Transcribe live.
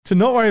To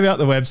not worry about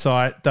the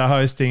website, the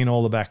hosting and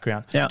all the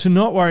background. Yeah. To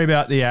not worry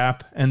about the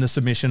app and the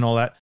submission, all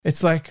that.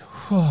 It's like,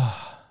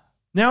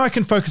 now I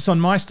can focus on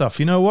my stuff.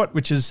 You know what?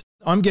 Which is,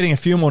 I'm getting a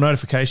few more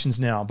notifications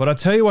now, but I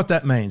tell you what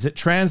that means. It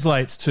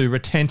translates to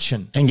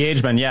retention.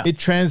 Engagement, yeah. It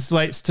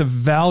translates to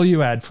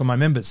value add for my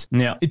members.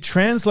 Yeah. It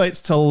translates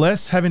to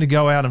less having to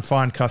go out and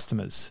find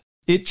customers.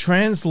 It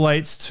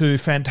translates to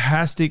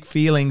fantastic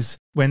feelings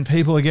when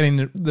people are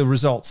getting the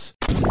results.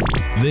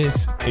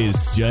 This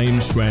is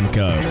James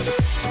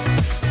Schramko.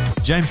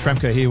 James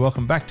Schramko here.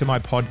 Welcome back to my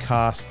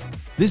podcast.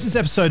 This is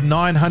episode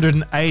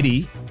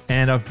 980,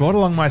 and I've brought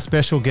along my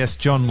special guest,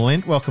 John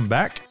Lint. Welcome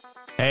back.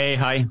 Hey,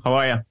 hi. How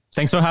are you?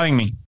 Thanks for having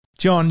me.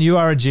 John, you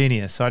are a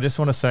genius. I just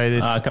want to say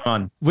this. Come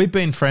on. We've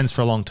been friends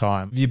for a long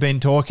time. You've been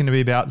talking to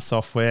me about the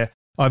software.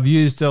 I've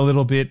used a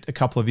little bit a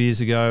couple of years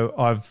ago.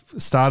 I've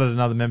started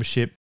another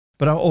membership,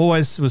 but I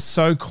always was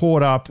so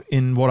caught up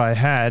in what I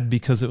had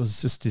because it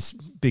was just this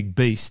big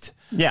beast.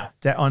 Yeah.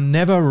 That I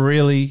never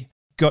really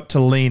got to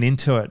lean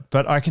into it.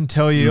 But I can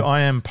tell you,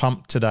 I am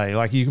pumped today.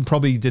 Like, you can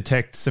probably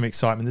detect some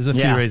excitement. There's a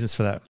few reasons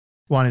for that.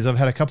 One is I've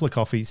had a couple of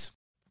coffees.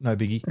 No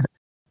biggie.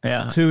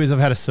 Yeah. 2 is I've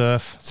had a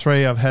surf.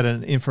 3, I've had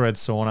an infrared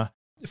sauna.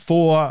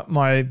 4,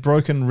 my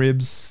broken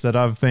ribs that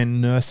I've been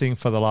nursing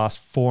for the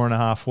last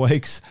 4.5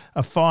 weeks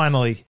are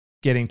finally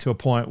getting to a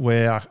point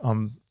where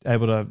I'm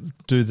able to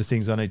do the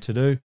things I need to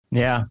do.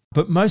 Yeah.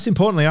 But most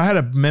importantly, I had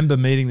a member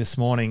meeting this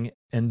morning,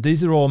 and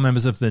these are all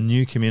members of the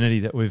new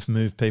community that we've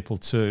moved people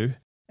to,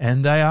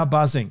 and they are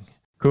buzzing.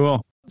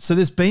 Cool. So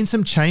there's been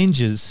some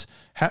changes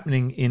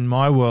happening in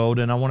my world,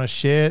 and I want to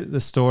share the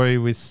story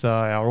with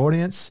our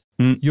audience.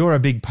 You're a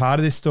big part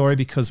of this story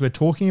because we're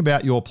talking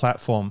about your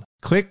platform,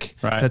 Kleq.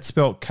 Right. That's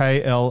spelled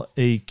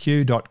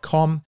KLEQ.com.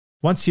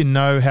 Once you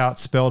know how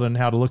it's spelled and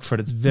how to look for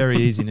it, it's very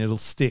easy and it'll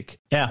stick.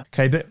 Yeah.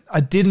 Okay, but I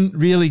didn't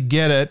really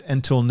get it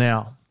until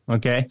now.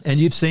 Okay. And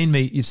you've seen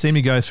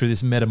me go through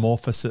this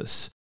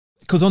metamorphosis,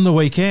 because on the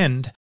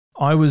weekend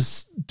I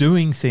was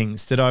doing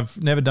things that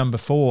I've never done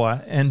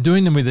before and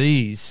doing them with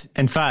ease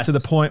And fast. to the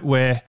point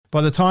where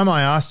by the time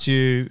I asked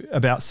you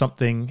about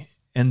something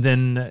and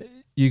then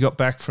you got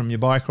back from your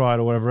bike ride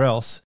or whatever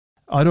else,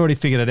 I'd already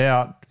figured it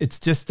out. It's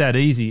just that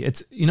easy.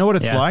 It's, you know what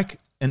it's like?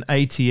 An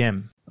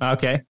ATM.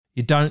 Okay.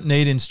 You don't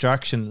need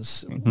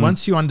instructions.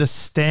 Once you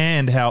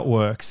understand how it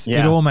works,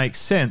 it all makes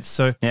sense.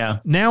 So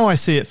now I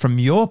see it from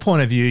your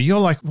point of view. You're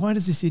like, why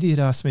does this idiot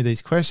ask me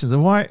these questions?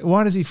 And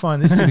why does he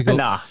find this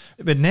difficult?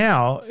 But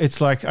now it's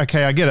like,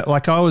 okay, I get it.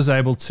 Like, I was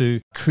able to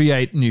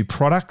create new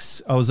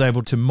products. I was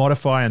able to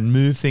modify and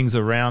move things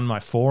around my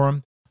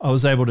forum. I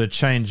was able to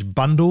change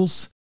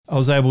bundles. I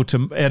was able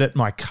to edit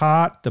my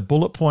cart, the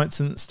bullet points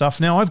and stuff.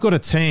 Now I've got a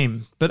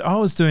team, but I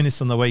was doing this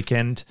on the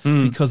weekend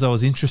because I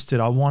was interested.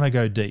 I want to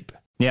go deep.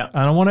 Yeah. And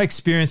I want to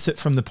experience it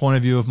from the point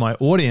of view of my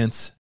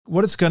audience,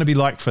 what it's going to be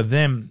like for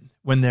them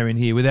when they're in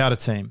here without a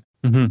team.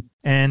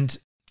 And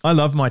I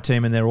love my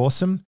team and they're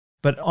awesome,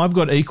 but I've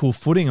got equal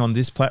footing on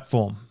this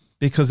platform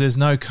because there's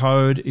no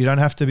code. You don't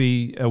have to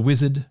be a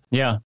wizard.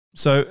 Yeah.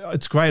 So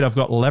it's great. I've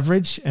got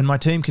leverage and my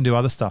team can do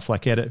other stuff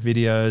like edit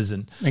videos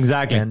and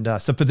Exactly. And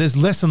but there's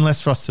less and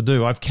less for us to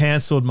do. I've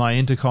cancelled my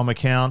Intercom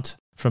account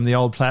from the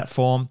old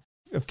platform.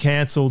 I've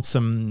cancelled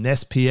some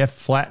SPF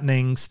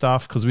flattening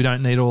stuff because we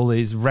don't need all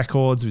these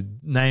records with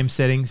name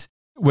settings.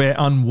 We're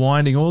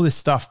unwinding all this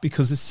stuff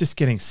because it's just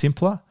getting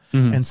simpler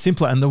and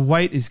simpler, and the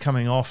weight is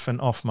coming off and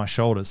off my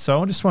shoulders.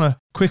 So I just want to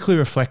quickly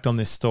reflect on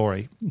this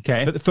story.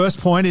 Okay. But the first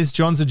point is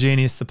John's a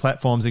genius. The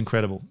platform's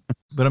incredible.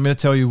 But I'm going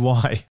to tell you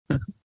why.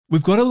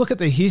 We've got to look at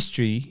the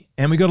history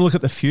and we've got to look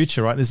at the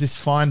future, right? There's this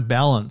fine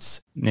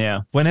balance.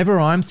 Yeah. Whenever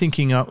I'm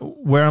thinking,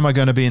 where am I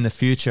going to be in the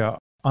future?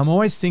 I'm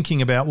always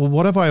thinking about, well,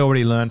 what have I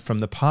already learned from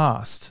the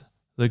past?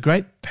 The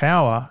great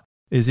power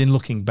is in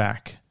looking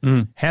back.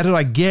 How did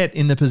I get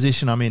in the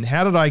position I'm in?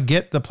 How did I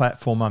get the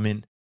platform I'm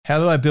in? How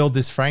did I build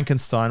this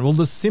Frankenstein? Well,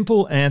 the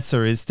simple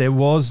answer is there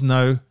was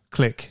no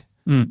Kleq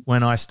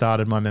when I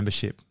started my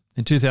membership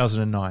in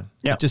 2009.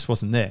 Yeah. It just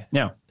wasn't there.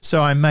 Yeah.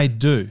 So I made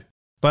do.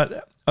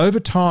 But over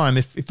time,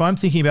 if I'm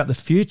thinking about the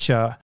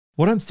future,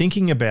 what I'm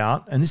thinking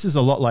about, and this is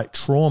a lot like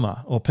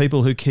trauma or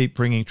people who keep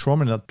bringing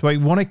trauma in, do I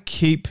want to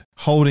keep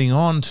holding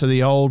on to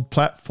the old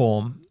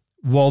platform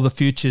while the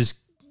future's,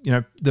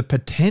 the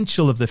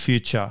potential of the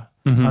future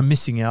I'm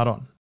missing out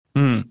on?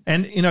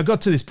 And, I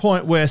got to this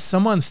point where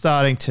someone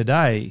starting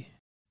today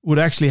would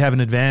actually have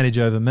an advantage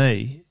over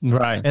me.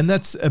 Right. And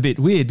that's a bit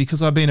weird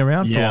because I've been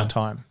around for a long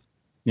time.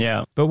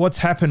 Yeah. But what's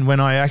happened when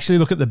I actually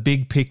look at the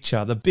big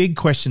picture, the big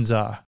questions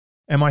are,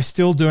 am I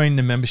still doing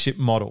the membership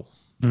model?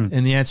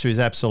 And the answer is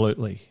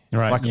absolutely.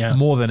 Right.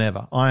 More than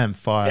ever. I am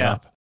fired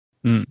up.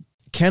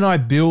 Can I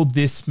build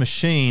this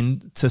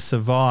machine to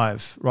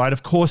survive? Right.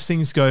 Of course,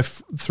 things go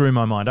through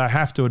my mind. I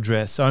have to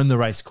own the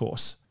race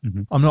course.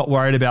 I'm not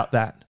worried about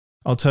that.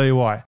 I'll tell you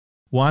why.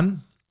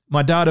 One,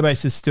 my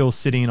database is still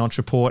sitting in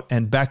Entreport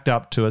and backed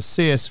up to a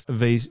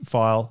CSV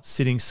file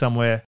sitting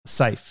somewhere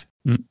safe.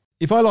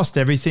 If I lost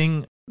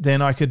everything,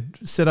 then I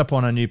could set up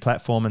on a new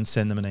platform and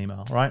send them an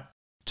email, right?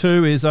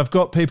 2 is I've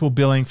got people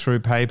billing through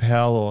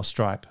PayPal or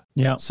Stripe.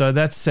 Yeah. So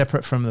that's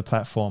separate from the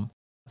platform.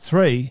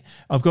 3,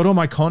 I've got all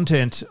my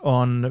content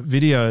on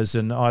videos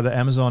in either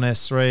Amazon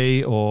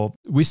S3 or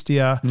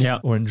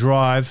Wistia or in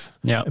Drive,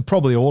 and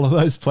probably all of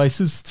those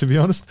places, to be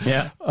honest.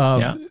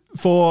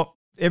 For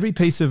every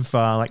piece of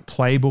like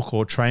playbook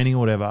or training or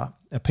whatever,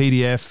 a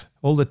PDF,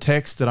 all the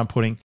text that I'm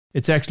putting,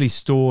 it's actually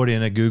stored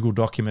in a Google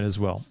document as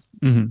well.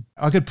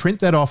 I could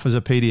print that off as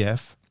a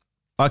PDF.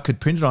 I could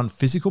print it on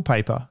physical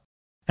paper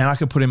and I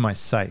could put in my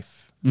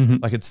safe.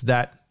 Like it's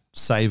that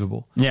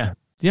savable. Yeah.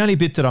 The only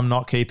bit that I'm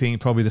not keeping,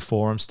 probably the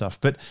forum stuff.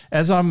 But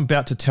as I'm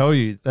about to tell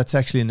you, that's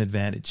actually an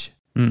advantage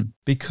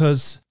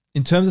because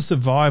in terms of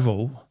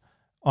survival,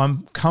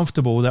 I'm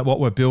comfortable that what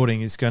we're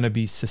building is going to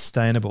be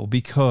sustainable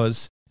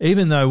because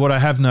even though what I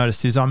have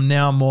noticed is I'm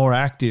now more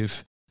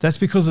active, that's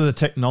because of the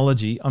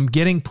technology. I'm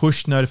getting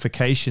push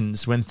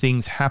notifications when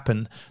things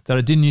happen that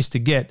I didn't used to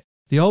get.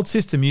 The old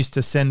system used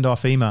to send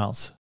off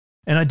emails.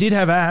 And I did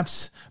have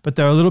apps, but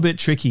they're a little bit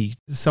tricky.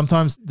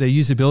 Sometimes their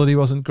usability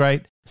wasn't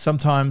great.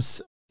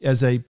 Sometimes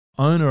as a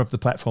owner of the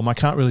platform, I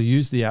can't really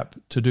use the app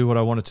to do what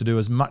I wanted to do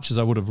as much as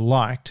I would have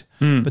liked.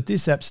 But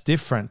this app's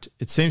different.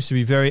 It seems to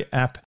be very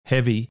app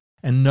heavy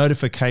and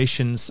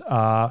notifications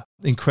are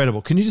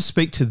incredible. Can you just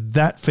speak to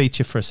that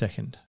feature for a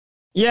second?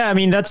 Yeah, I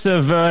mean, that's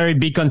a very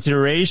big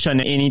consideration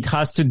and it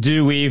has to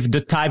do with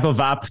the type of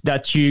app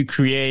that you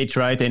create,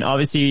 right? And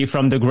obviously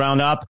from the ground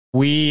up,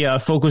 we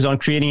focus on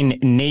creating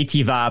a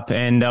native app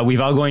and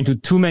without going into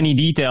too many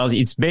details,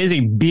 it's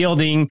basically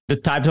building the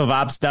types of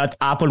apps that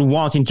Apple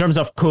wants in terms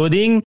of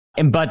coding.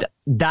 But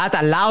that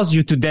allows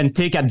you to then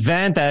take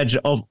advantage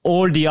of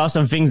all the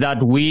awesome things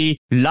that we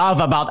love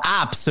about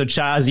apps, such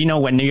as, you know,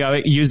 when you are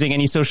using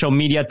any social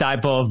media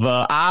type of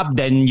app,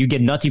 then you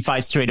get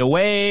notified straight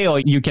away or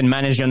you can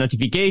manage your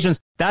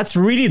notifications. That's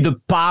really the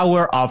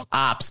power of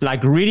apps,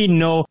 like really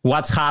know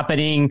what's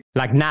happening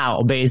like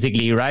now,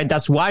 basically, right?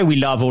 That's why we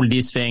love all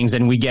these things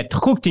and we get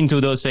hooked into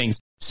those things.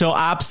 So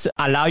apps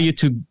allow you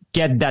to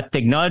get that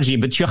technology,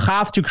 but you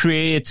have to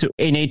create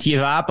a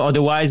native app.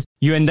 Otherwise,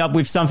 you end up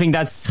with something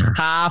that's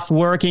half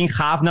working,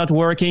 half not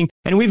working.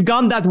 And we've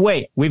gone that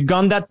way. We've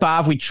gone that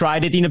path. We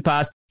tried it in the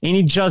past and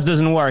it just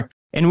doesn't work.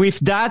 And with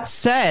that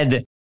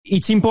said,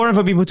 it's important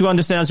for people to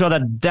understand as well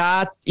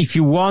that if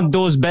you want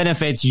those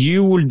benefits,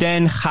 you will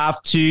then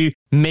have to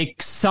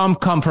make some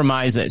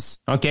compromises.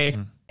 Okay.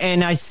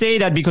 And I say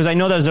that because I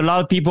know there's a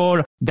lot of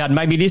people that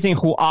might be listening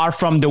who are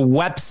from the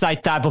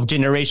website type of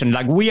generation.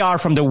 Like we are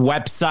from the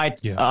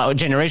website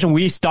generation.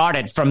 We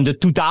started from the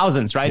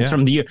 2000s,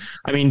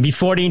 right?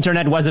 Before the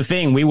internet was a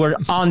thing, we were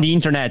on the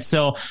internet.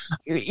 So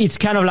it's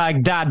kind of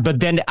like that. But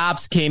then the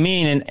apps came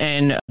in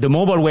and the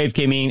mobile wave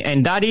came in.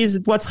 And that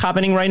is what's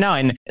happening right now.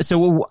 And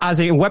so as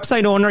a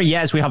website owner,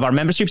 yes, we have our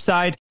membership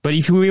site. But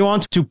if we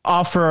want to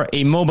offer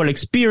a mobile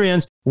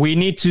experience, we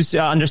need to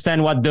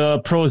understand what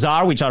the pros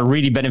are, which are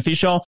really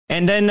beneficial.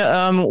 And then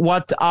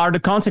what are the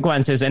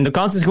consequences? And the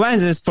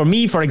consequences for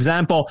me, for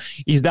example,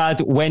 is that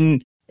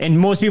and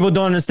most people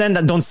don't understand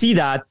that, don't see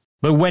that.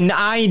 But when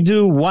I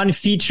do one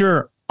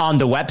feature on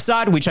the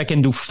website, which I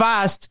can do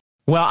fast,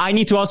 well, I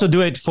need to also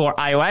do it for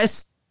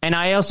iOS. And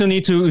I also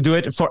need to do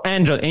it for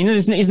Android. And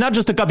it's not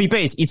just a copy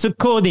paste. It's a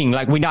coding.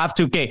 Like we have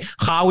to,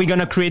 how are we going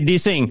to create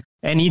this thing?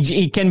 And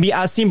it can be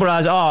as simple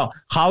as,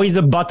 how is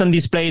a button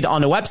displayed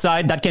on a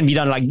website? That can be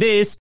done like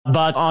this.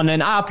 But on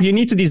an app, you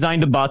need to design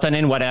the button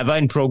and whatever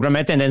and program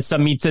it and then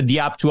submit the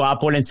app to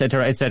Apple, et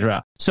cetera, et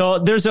cetera. So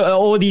there's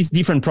all these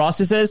different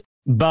processes,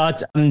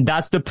 but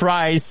that's the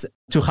price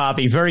to have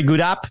a very good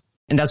app.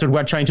 And that's what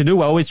we're trying to do.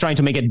 We're always trying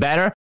to make it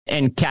better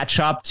and catch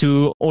up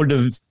to all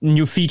the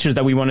new features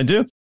that we want to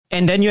do.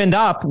 And then you end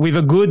up with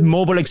a good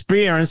mobile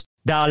experience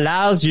that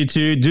allows you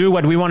to do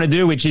what we want to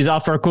do, which is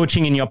offer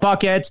coaching in your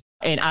pocket.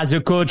 And as a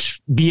coach,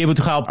 be able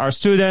to help our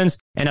students.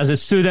 And as a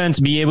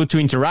student, be able to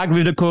interact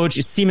with the coach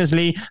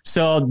seamlessly.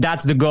 So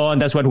that's the goal. And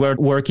that's what we're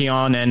working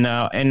on. And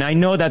I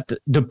know that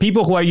the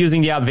people who are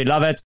using the app, they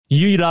love it.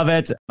 You love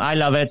it. I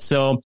love it.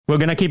 So we're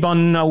going to keep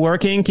on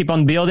working, keep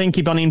on building,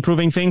 keep on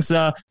improving things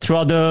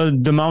throughout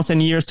the months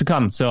and years to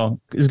come. So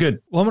it's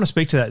good. Well, I want to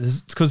speak to that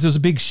because there was a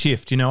big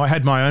shift. You know, I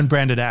had my own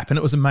branded app and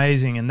it was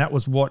amazing. And that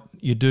was what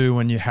you do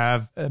when you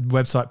have a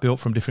website built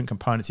from different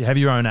components. You have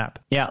your own app.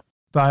 Yeah.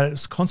 But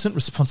it's constant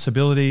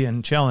responsibility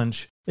and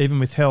challenge, even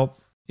with help,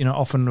 you know,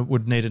 often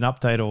would need an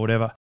update or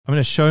whatever. I'm going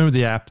to show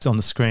the app on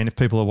the screen if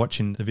people are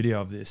watching the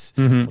video of this.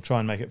 We'll try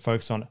and make it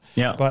focus on it.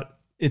 Yeah. But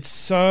it's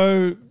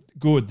so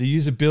good. The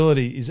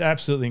usability is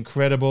absolutely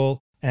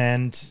incredible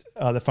and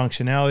the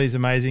functionality is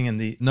amazing and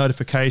the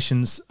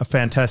notifications are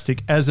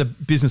fantastic. As a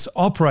business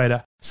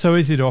operator, so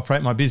easy to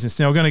operate my business.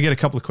 Now, we're going to get a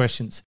couple of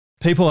questions.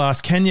 People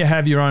ask, can you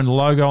have your own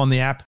logo on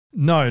the app?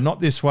 No, not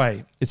this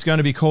way. It's going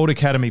to be called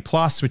Academy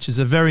Plus, which is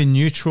a very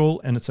neutral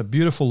and it's a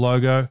beautiful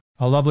logo,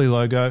 a lovely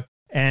logo.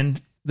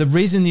 And the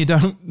reason you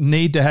don't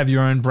need to have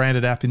your own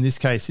branded app in this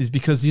case is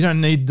because you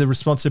don't need the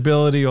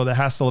responsibility or the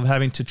hassle of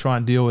having to try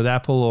and deal with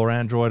Apple or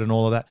Android and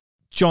all of that.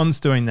 John's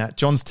doing that.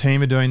 John's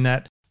team are doing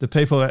that. The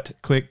people at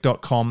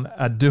Kleq.com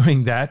are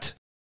doing that.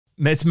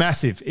 It's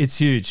massive. It's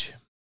huge.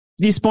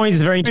 this point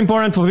is very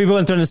important for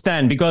people to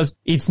understand because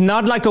it's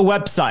not like a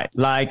website.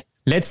 Like,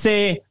 let's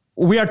say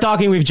we are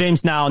talking with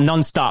James now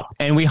nonstop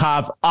and we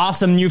have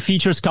awesome new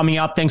features coming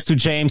up thanks to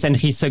James and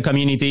his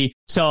community.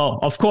 So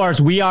of course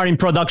we are in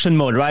production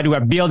mode, right? We're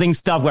building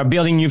stuff. We're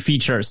building new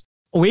features.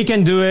 We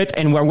can do it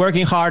and we're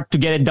working hard to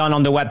get it done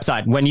on the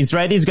website. When it's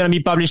ready, it's going to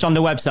be published on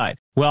the website.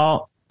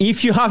 Well,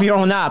 if you have your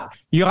own app,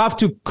 you have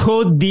to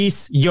code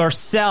this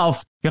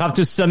yourself. You have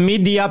to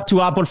submit the app to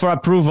Apple for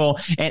approval,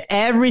 and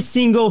every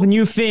single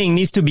new thing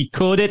needs to be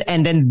coded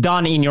and then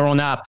done in your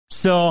own app.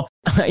 So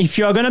if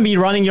you're going to be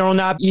running your own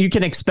app, you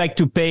can expect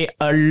to pay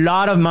a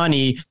lot of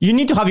money. You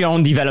need to have your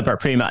own developer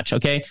pretty much,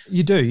 okay?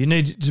 You do. You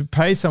need to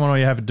pay someone or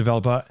you have a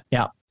developer.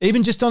 Yeah.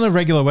 Even just on a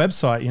regular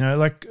website,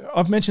 like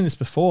I've mentioned this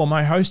before,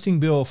 my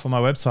hosting bill for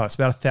my website is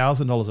about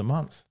 $1,000 a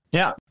month.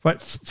 Yeah.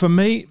 But for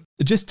me,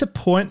 just to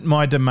point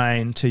my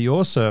domain to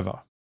your server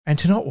and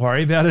to not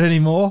worry about it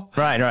anymore.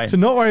 Right. To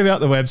not worry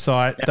about the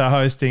website, the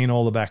hosting and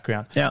all the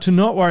background. Yeah. To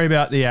not worry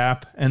about the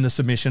app and the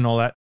submission, all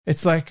that.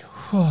 It's like,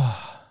 whew.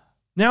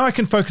 Now I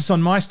can focus on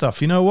my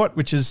stuff. You know what?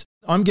 Which is,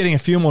 I'm getting a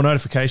few more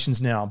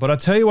notifications now, but I'll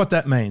tell you what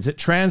that means. It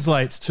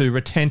translates to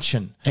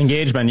retention.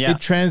 Engagement, yeah. It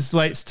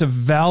translates to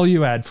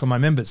value add for my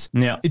members.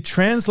 Yeah. It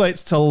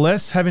translates to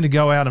less having to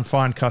go out and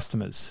find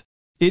customers.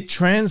 It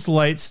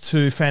translates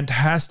to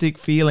fantastic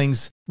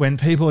feelings when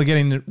people are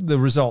getting the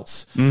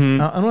results. Mm-hmm.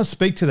 I want to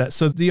speak to that.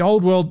 So the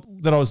old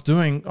world that I was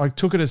doing, I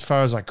took it as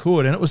far as I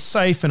could and it was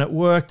safe and it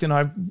worked and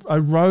I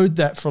rode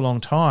that for a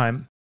long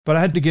time, but I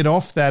had to get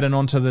off that and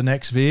onto the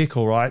next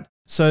vehicle, right?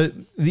 So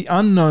the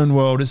unknown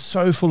world is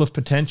so full of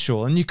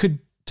potential and you could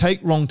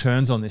take wrong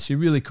turns on this. You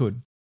really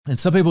could. And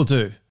some people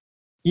do.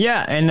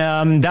 Yeah,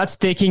 and that's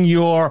taking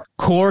your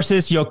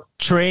courses, your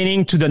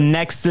training to the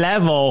next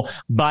level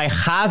by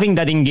having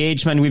that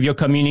engagement with your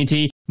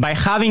community, by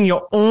having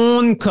your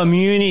own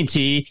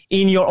community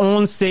in your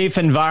own safe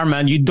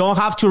environment. You don't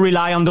have to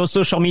rely on those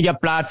social media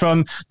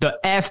platforms, the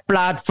F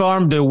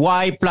platform, the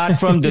Y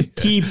platform, the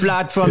T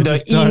platform,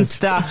 the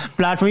Insta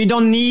platform. You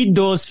don't need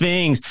those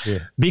things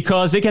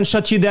because they can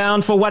shut you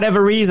down for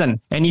whatever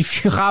reason. And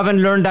if you haven't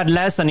learned that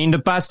lesson in the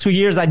past 2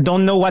 years, I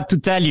don't know what to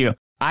tell you.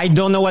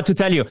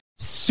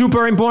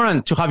 Super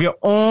important to have your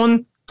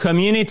own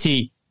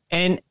community.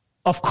 And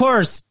of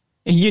course,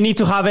 you need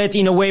to have it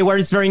in a way where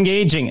it's very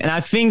engaging. And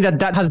I think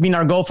that has been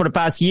our goal for the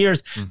past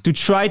years to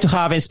try to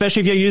have,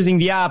 especially if you're using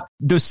the app,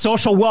 the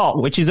social wall,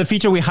 which is a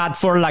feature we had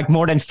for like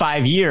more than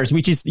 5 years,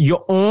 which is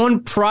your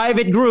own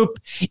private group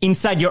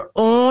inside your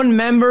own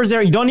members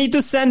area. You don't need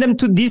to send them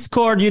to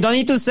Discord. You don't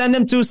need to send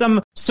them to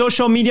some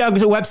social media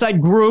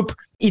website group.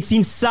 It's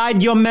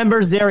inside your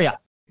members area.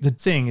 The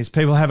thing is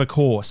people have a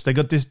course. They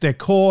got their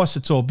course.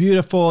 It's all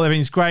beautiful.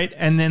 Everything's great.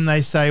 And then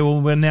they say,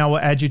 well, we'll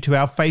add you to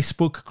our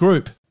Facebook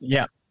group.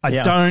 Yeah. I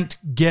don't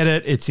get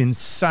it. It's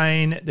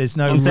insane. There's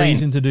no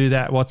reason to do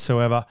that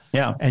whatsoever.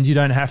 Yeah. And you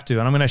don't have to.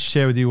 And I'm going to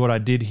share with you what I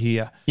did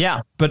here. Yeah.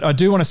 But I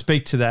do want to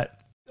speak to that.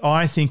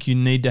 I think you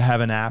need to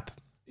have an app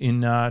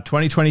in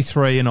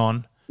 2023 and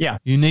on. Yeah.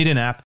 You need an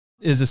app.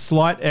 There's a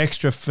slight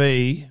extra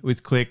fee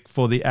with Kleq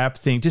for the app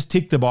thing. Just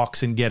tick the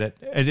box and get it.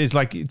 It's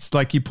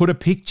like you put a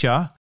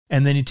picture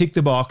and then you tick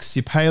the box,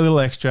 you pay a little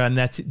extra, and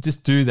that's it.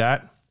 Just do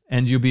that,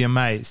 and you'll be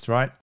amazed,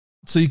 right?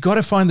 So you've got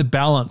to find the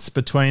balance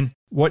between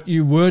what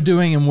you were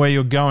doing and where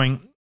you're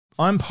going.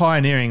 I'm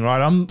pioneering, right?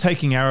 I'm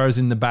taking arrows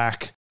in the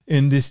back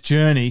in this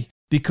journey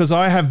because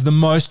I have the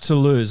most to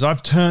lose.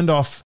 I've turned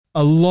off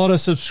a lot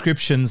of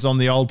subscriptions on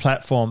the old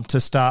platform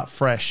to start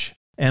fresh,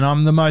 and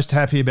I'm the most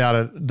happy about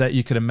it that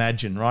you could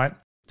imagine, right?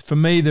 For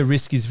me, the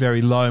risk is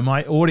very low.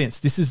 My audience,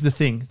 this is the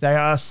thing. They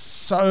are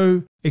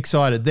so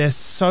excited. They're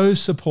so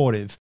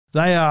supportive.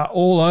 They are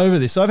all over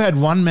this. I've had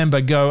one member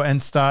go and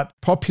start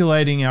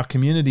populating our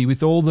community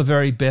with all the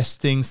very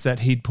best things that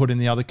he'd put in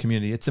the other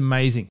community. It's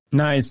amazing.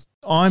 Nice.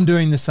 I'm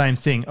doing the same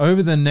thing.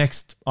 Over the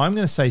next, I'm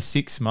going to say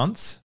 6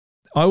 months,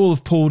 I will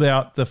have pulled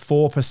out the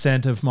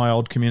 4% of my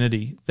old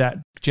community that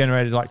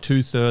generated like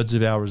 2/3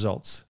 of our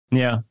results.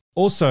 Yeah.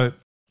 Also,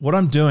 what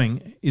I'm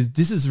doing is,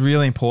 this is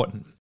really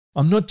important.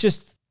 I'm not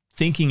just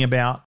thinking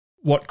about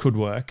what could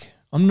work.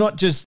 I'm not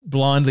just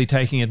blindly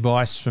taking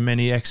advice from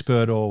any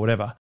expert or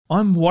whatever.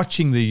 I'm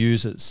watching the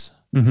users.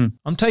 Mm-hmm.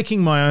 I'm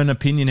taking my own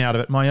opinion out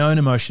of it, my own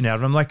emotion out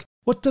of it. I'm like,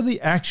 what do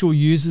the actual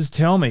users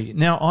tell me?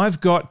 Now,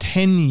 I've got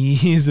 10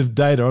 years of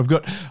data. I've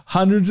got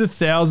hundreds of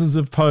thousands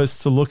of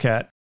posts to look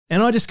at.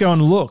 And I just go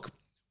and look,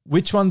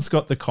 which one's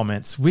got the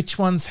comments? Which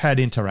one's had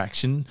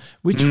interaction?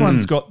 Which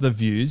one's got the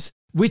views?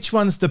 Which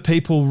ones do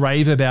people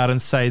rave about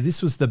and say,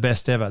 this was the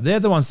best ever? They're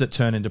the ones that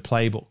turn into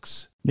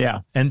playbooks. Yeah.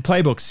 And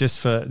playbooks, just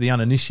for the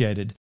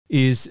uninitiated,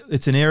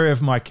 it's an area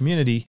of my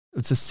community.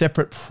 It's a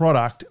separate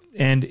product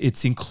and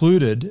it's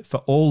included for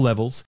all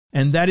levels.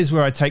 And that is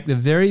where I take the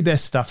very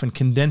best stuff and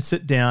condense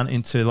it down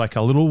into like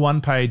a little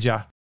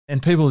one-pager.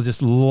 And people are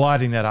just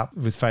lighting that up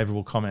with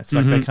favorable comments.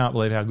 Like they can't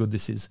believe how good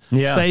this is.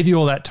 Yeah. Save you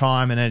all that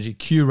time and energy,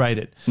 curate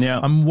it. Yeah.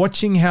 I'm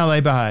watching how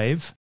they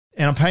behave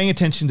and I'm paying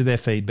attention to their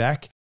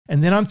feedback.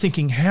 And then I'm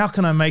thinking, how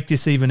can I make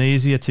this even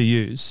easier to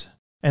use?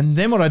 And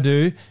then what I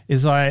do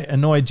is I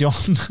annoy John.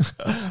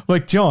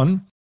 Like,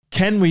 John,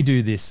 can we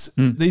do this?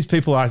 These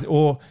people are,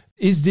 or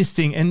is this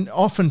thing? And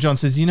often John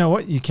says, you know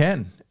what? You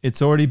can.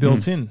 It's already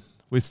built in.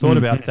 We've thought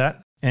about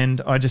that.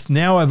 And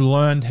now I've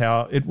learned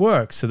how it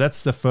works. So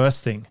that's the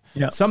first thing.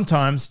 Yeah.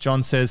 Sometimes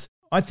John says,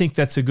 I think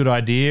that's a good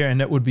idea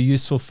and it would be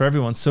useful for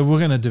everyone. So we're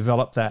going to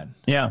develop that.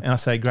 Yeah. And I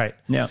say, great.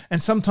 Yeah.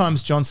 And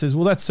sometimes John says,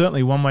 well, that's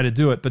certainly one way to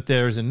do it, but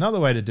there is another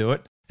way to do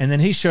it. And then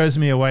he shows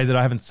me a way that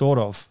I haven't thought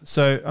of.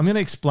 So I'm going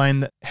to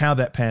explain how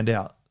that panned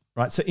out,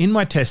 right? So in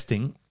my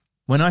testing,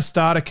 when I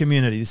start a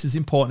community, this is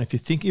important. If you're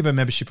thinking of a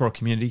membership or a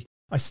community,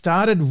 I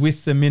started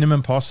with the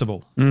minimum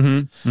possible.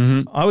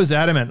 I was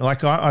adamant.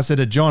 Like I said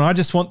to John, I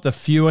just want the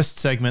fewest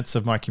segments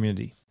of my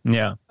community.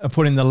 Yeah. I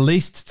put in the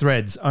least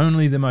threads,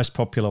 only the most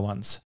popular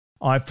ones.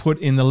 I put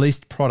in the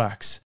least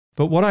products.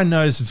 But what I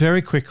noticed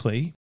very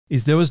quickly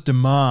is there was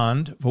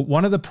demand for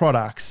one of the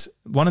products.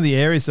 One of the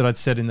areas that I'd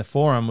said in the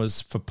forum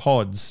was for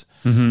pods.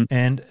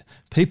 And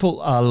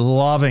people are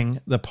loving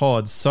the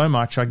pods so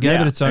much. I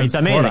gave it its own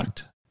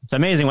product. It's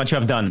amazing what you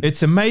have done.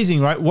 It's amazing,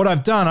 right? What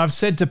I've done, I've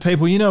said to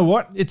people, you know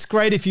what? It's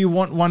great if you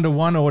want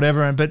one-to-one or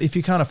whatever, but if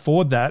you can't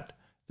afford that,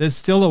 there's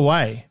still a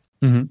way.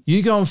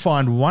 You go and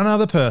find one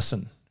other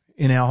person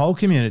in our whole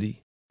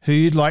community who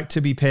you'd like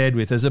to be paired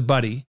with as a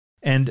buddy,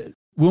 and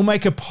we'll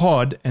make a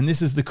pod, and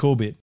this is the cool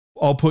bit.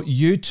 I'll put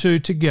you two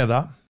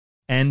together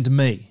and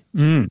me,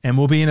 and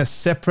we'll be in a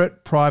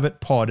separate private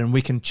pod, and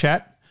we can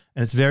chat,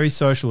 and it's very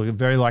social,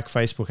 very like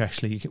Facebook,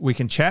 actually. We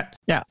can chat.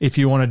 Yeah. If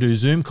you want to do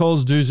Zoom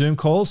calls, do Zoom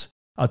calls.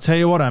 I'll tell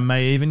you what, I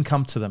may even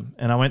come to them.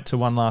 And I went to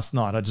one last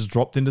night. I just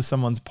dropped into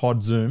someone's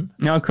pod Zoom.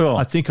 Oh, cool.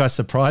 I think I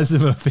surprised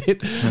them a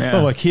bit. Yeah.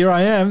 Oh, like, here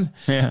I am.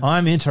 Yeah.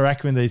 I'm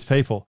interacting with these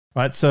people,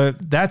 right? So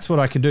that's what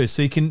I can do.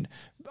 So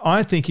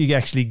I think you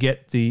actually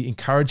get the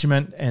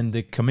encouragement and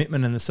the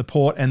commitment and the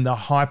support and the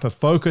hyper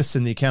focus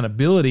and the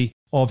accountability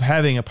of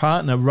having a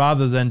partner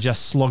rather than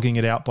just slogging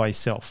it out by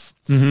yourself.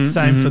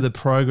 Same for the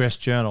progress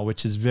journal,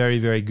 which is very,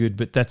 very good,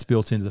 but that's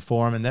built into the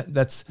forum, and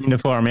that's in the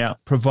forum,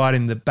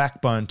 providing the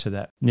backbone to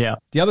that. Yeah.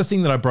 The other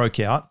thing that I broke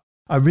out,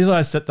 I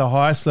realized that the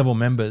highest level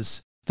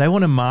members, they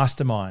want to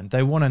mastermind.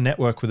 They want to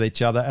network with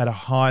each other at a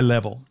high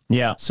level.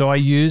 Yeah. So I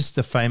used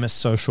the famous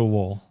social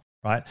wall,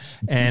 right?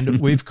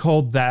 And we've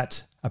called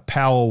that a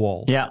power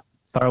wall. Yeah.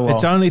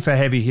 It's only for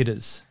heavy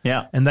hitters.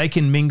 Yeah. And they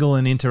can mingle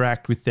and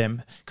interact with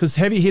them because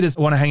heavy hitters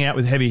want to hang out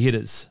with heavy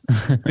hitters.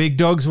 Big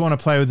dogs want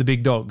to play with the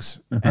big dogs.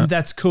 And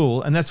that's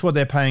cool. And that's what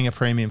they're paying a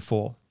premium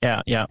for.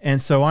 Yeah. Yeah.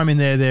 And so I'm in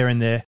there,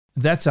 and there.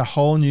 That's a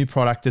whole new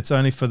product that's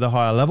only for the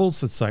higher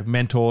levels. It's like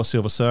Mentor,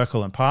 Silver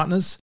Circle, and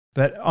Partners.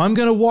 But I'm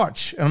going to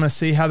watch and I'm going to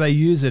see how they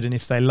use it and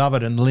if they love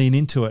it and lean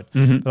into it.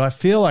 But I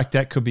feel like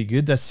that could be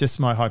good. That's just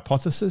my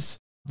hypothesis.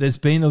 There's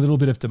been a little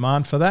bit of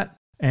demand for that.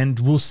 And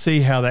we'll see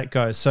how that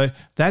goes. So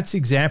that's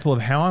example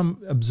of how I'm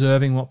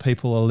observing what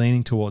people are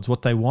leaning towards,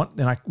 what they want.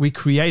 And we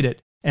create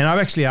it. And I've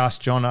actually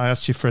asked John, I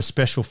asked you for a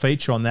special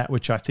feature on that,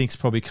 which I think is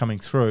probably coming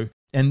through.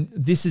 And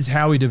this is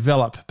how we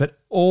develop. But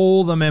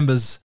all the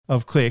members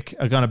of Kleq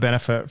are going to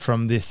benefit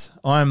from this.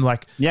 I'm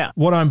like,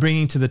 what I'm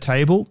bringing to the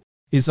table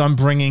is I'm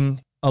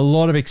bringing a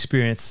lot of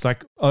experience,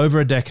 like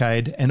over a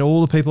decade, and all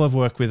the people I've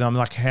worked with, I'm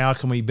like, how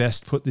can we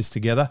best put this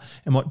together?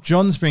 And what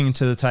John's bringing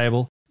to the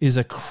table is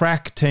a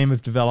crack team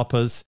of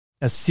developers,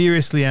 a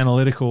seriously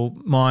analytical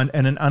mind,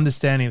 and an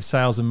understanding of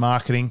sales and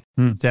marketing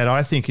that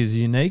I think is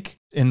unique.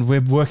 And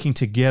we're working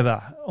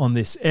together on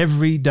this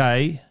every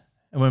day,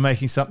 and we're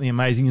making something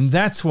amazing. And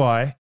that's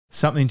why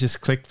something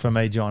just clicked for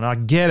me, John. I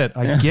get it.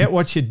 I get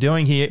what you're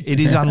doing here. It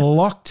is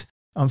unlocked.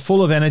 I'm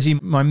full of energy.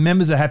 My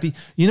members are happy.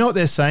 You know what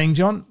they're saying,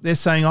 John? They're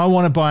saying, I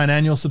want to buy an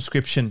annual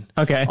subscription.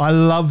 Okay. I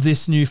love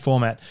this new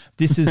format.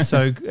 This is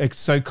it's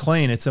so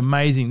clean. It's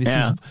amazing.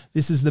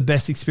 This is the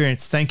best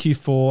experience. Thank you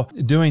for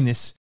doing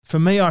this. For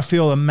me, I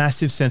feel a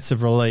massive sense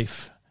of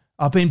relief.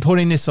 I've been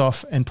putting this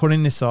off and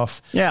putting this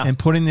off and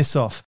putting this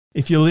off.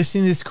 If you're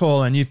listening to this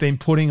call and you've been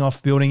putting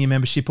off building your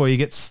membership, or you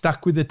get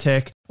stuck with the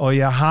tech, or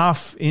you're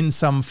half in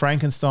some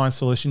Frankenstein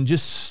solution,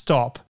 just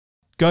stop.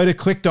 Go to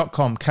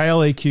kleq.com,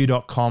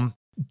 Kleq.com.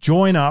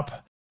 Join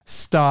up,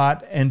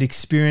 start, and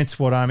experience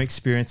what I'm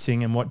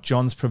experiencing and what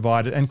John's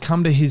provided, and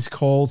come to his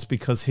calls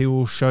because he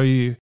will show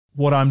you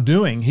what I'm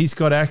doing. He's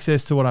got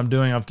access to what I'm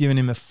doing. I've given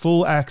him a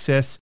full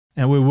access,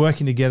 and we're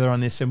working together on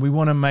this, and we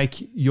want to make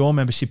your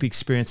membership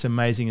experience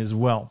amazing as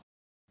well.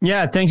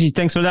 Yeah,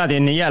 thanks for that.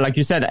 And yeah, like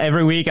you said,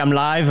 every week I'm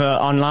live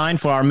online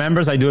for our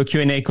members. I do a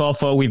Q&A call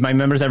with my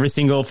members every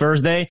single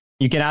Thursday.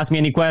 You can ask me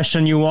any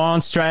question you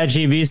want,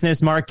 strategy,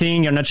 business,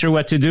 marketing. You're not sure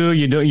what to do.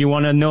 You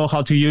want to know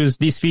how to use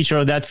this feature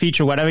or that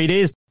feature, whatever it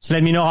is. Just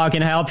let me know how I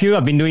can help you.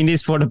 I've been doing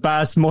this for the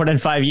past more than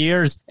 5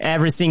 years,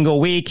 every single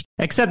week,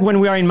 except when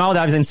we are in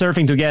Maldives and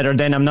surfing together,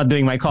 then I'm not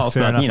doing my calls,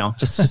 but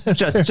just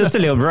a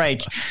little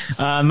break.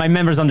 My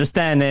members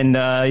understand, and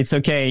it's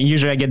okay.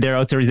 Usually I get their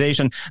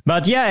authorization,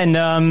 but yeah,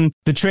 and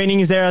the training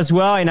is there as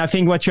well. And I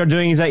think what you're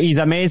doing is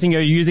amazing.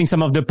 You're using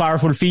some of the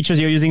powerful features.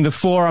 You're using the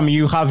forum.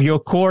 You have your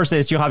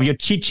courses. You have your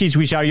cheat sheets,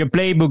 which are your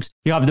playbooks.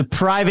 You have the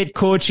private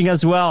coaching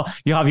as well.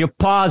 You have your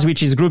pause,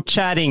 which is group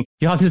chatting.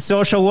 You have the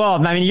social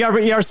world. I mean,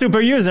 you're a super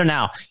user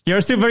now. You're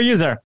a super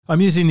user.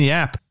 I'm using the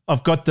app.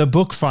 I've got the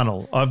book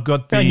funnel. I've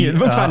got the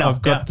book funnel.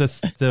 I've got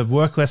the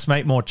work less,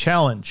 make more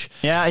challenge.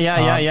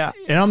 Yeah.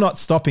 And I'm not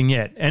stopping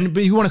yet. And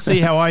but you want to see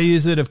how I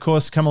use it, of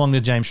course, come along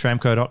to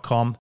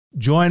jamesschramko.com.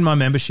 Join my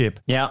membership.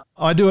 Yeah.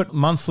 I do it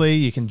monthly.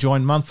 You can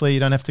join monthly. You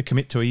don't have to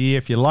commit to a year.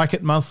 If you like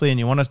it monthly and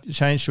you want to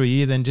change to a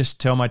year, then just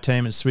tell my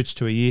team and switch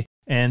to a year.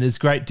 And there's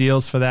great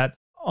deals for that.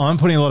 I'm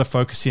putting a lot of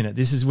focus in it.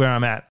 This is where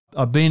I'm at.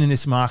 I've been in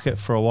this market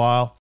for a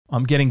while.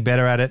 I'm getting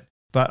better at it,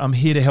 but I'm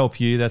here to help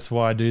you. That's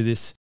why I do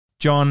this.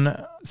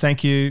 John,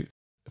 thank you.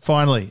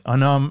 Finally, I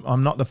know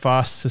I'm not the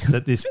fastest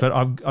at this, but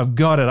I've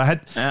got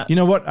it. You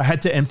know what? I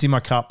had to empty my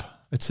cup.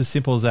 It's as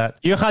simple as that.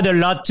 You had a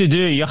lot to do.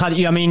 You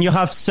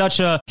have such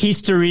a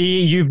history.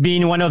 You've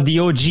been one of the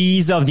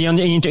OGs of the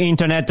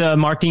internet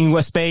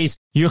marketing space.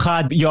 You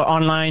had your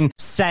online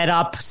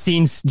setup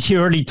since the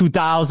early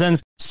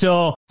 2000s.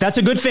 So that's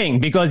a good thing,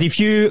 because if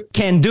you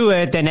can do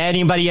it, then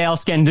anybody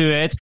else can do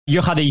it.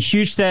 You had a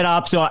huge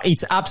setup, so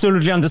it's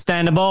absolutely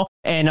understandable.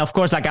 And of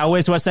course, like I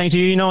always was saying to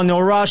you, no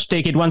rush,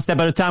 take it one step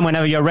at a time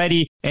whenever you're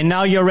ready. And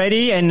now you're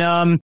ready, and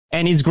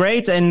it's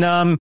great.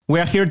 And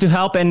we're here to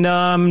help, and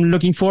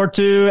looking forward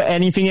to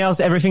everything else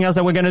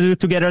that we're going to do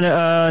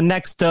together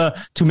next to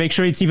make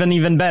sure it's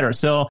even better.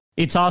 So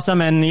it's awesome.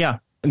 And yeah,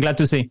 glad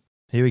to see.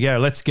 Here we go.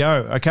 Let's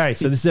go. Okay.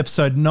 So this is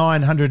episode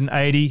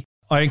 980.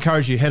 I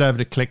encourage you, head over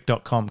to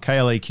Kleq.com,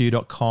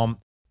 Kleq.com.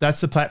 That's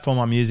the platform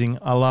I'm using.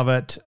 I love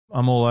it.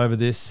 I'm all over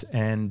this.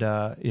 And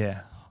I'm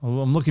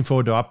looking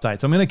forward to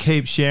updates. I'm going to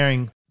keep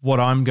sharing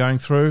what I'm going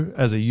through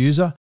as a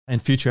user in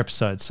future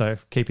episodes. So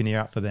keep an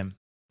ear out for them.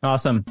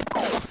 Awesome.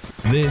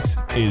 This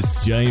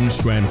is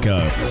James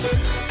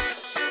Schramko.